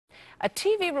A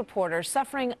TV reporter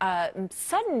suffering a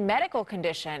sudden medical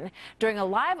condition during a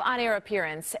live on-air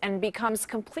appearance and becomes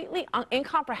completely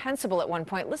incomprehensible at one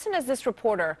point. Listen as this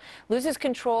reporter loses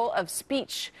control of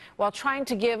speech while trying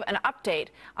to give an update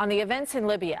on the events in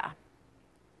Libya.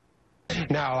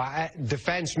 Now,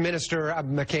 Defense Minister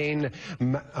McCain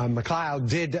McLeod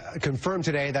did confirm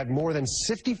today that more than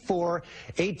 54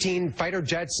 A-10 fighter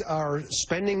jets are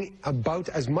spending about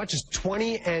as much as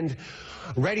 20 and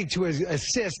ready to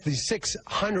assist the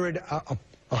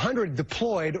 100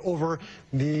 deployed over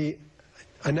the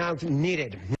amount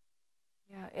needed.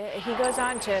 He goes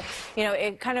on to,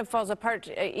 it kind of falls apart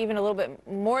even a little bit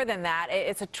more than that.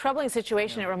 It's a troubling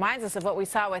situation. It reminds us of what we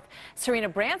saw with Serena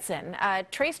Branson.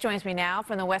 Trace joins me now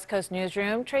from the West Coast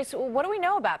newsroom. Trace, what do we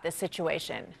know about this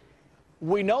situation?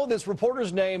 We know this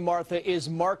reporter's name, Martha, is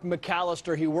Mark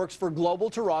McAllister. He works for Global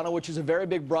Toronto, which is a very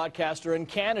big broadcaster in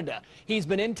Canada. He's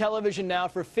been in television now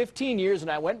for 15 years,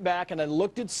 and I went back and I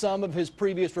looked at some of his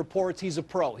previous reports. He's a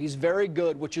pro. He's very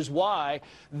good, which is why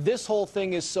this whole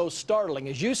thing is so startling.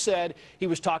 As you said, he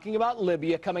was talking about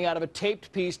Libya, coming out of a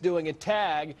taped piece, doing a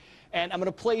tag, and I'm going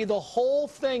to play you the whole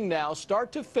thing now,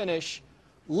 start to finish.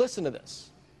 Listen to this.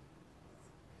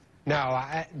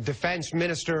 Now, Defense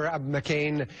Minister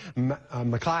McCain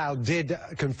McLeod did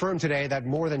confirm today that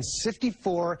more than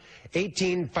 54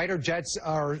 A-10 fighter jets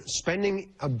are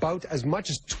spending about as much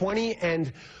as 20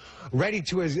 and ready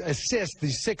to assist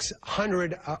the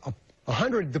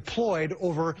 100 deployed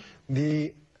over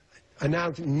the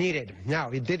amount needed.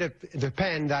 Now, it did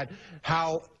depend that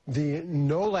how the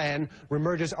NOLAN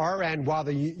remerges our end, while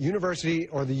the university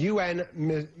or the UN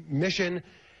mission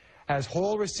has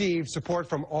whole received support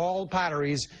from all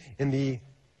batteries in the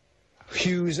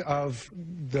hues of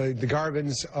the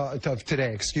garbins of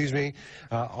today. Excuse me.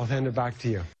 I'll hand it back to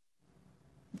you.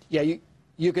 Yeah,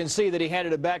 you can see that he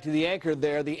handed it back to the anchor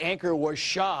there. The anchor was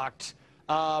shocked.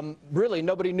 Really,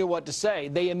 nobody knew what to say.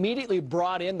 They immediately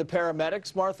brought in the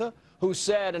paramedics, Martha, who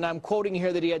said, and I'm quoting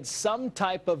here, that he had some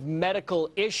type of medical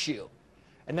issue.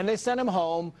 And then they sent him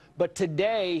home, but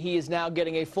today he is now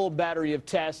getting a full battery of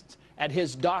tests at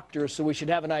his doctor, so we should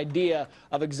have an idea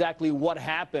of exactly what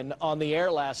happened on the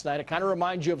air last night. It kind of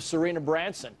reminds you of Serena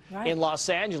Branson in Los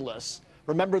Angeles.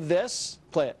 Remember this?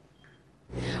 Play it.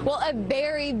 Well, a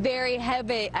very, very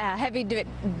heavy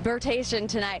rotation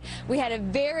tonight. We had a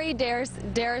very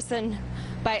Darrison,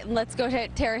 but let's go to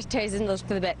Terrace and look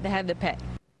for the head of the pit.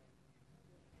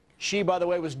 She, by the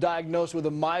way, was diagnosed with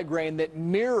a migraine that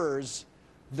mirrors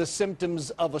the symptoms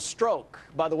of a stroke.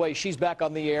 By the way, she's back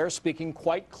on the air speaking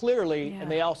quite clearly,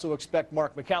 and they also expect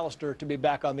Mark McAllister to be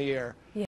back on the air